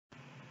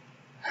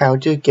How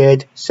to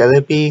get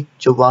Celebi,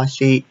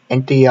 Jirachi,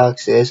 and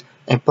Deoxys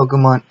in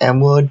Pokemon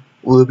Emerald,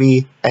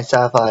 Ruby, and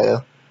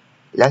Sapphire.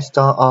 Let's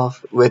start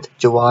off with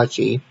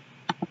Jirachi.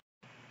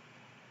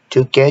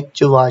 To get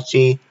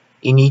Jirachi,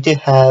 you need to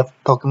have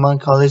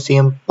Pokemon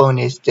Coliseum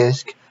bonus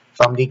disc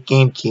from the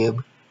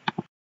GameCube.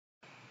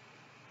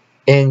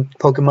 In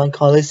Pokemon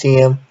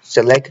Coliseum,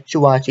 select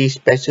Jirachi's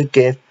special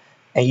gift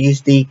and use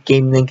the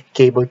Game Link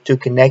cable to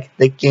connect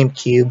the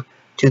GameCube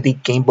to the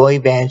Game Boy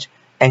Advance,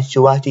 and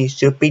Jirachi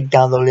should be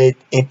downloaded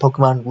in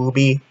Pokemon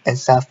Ruby and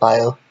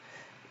Sapphire.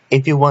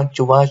 If you want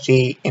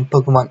Jirachi in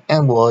Pokemon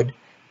Emerald,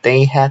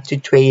 then you have to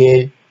trade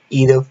it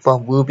either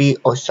from Ruby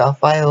or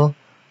Sapphire,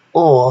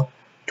 or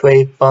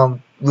trade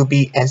from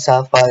Ruby and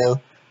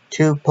Sapphire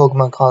to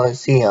Pokemon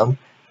Coliseum,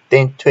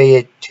 then trade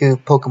it to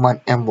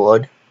Pokemon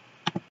Emerald.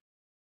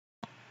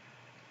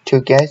 To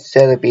get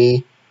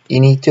Celebi, you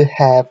need to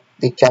have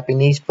the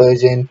Japanese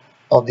version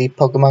of the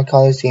Pokemon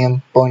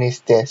Coliseum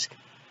bonus disc.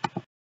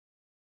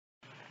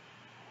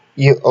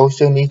 You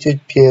also need to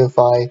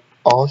purify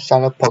all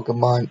shadow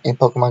Pokemon in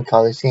Pokemon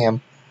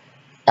Coliseum.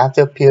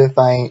 After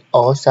purifying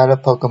all shadow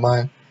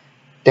Pokemon,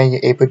 then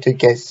you're able to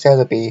get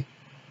Celebi.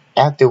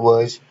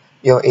 Afterwards,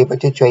 you're able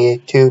to trade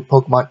it to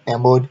Pokemon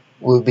Emerald,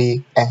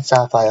 Ruby, and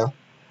Sapphire.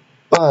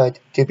 But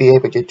to be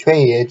able to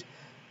trade it,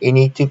 you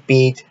need to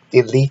beat the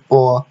Elite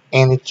Four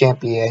and the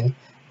Champion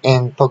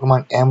in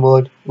Pokemon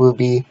Emerald,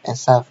 Ruby, and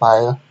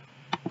Sapphire.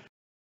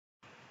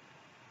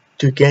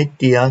 To get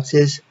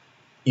Deoxys,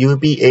 you will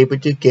be able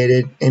to get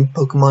it in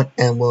Pokemon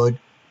Emerald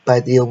by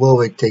the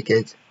Aurora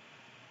ticket.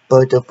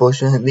 But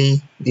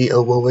unfortunately, the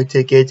Aurora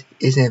ticket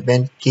is an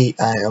event key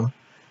item.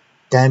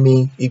 That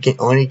means you can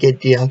only get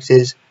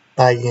Deoxys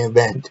by the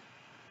event.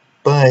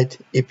 But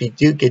if you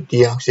do get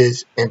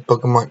Deoxys in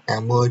Pokemon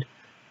Emerald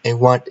and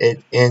want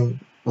it in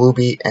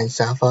Ruby and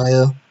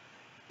Sapphire,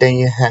 then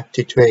you have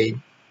to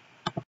trade.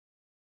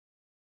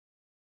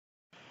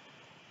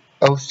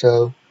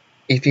 Also,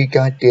 if you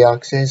got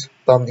Deoxys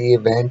from the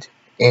event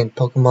in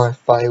Pokemon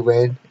Fire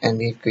Red and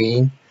Leaf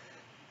Green,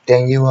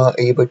 then you are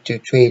able to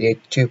trade it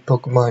to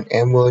Pokemon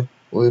Emerald,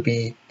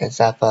 Ruby, and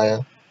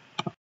Sapphire.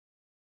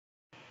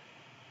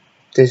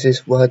 This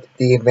is what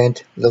the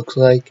event looks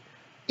like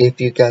if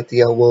you got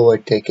the Aurora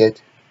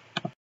ticket.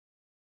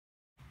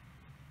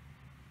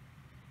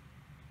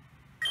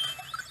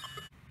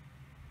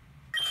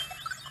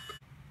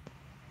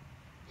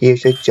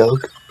 Here's a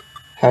joke.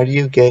 How do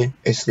you get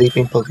a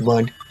sleeping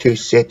Pokemon to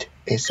sit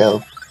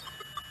itself?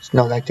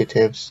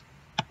 Snorlax.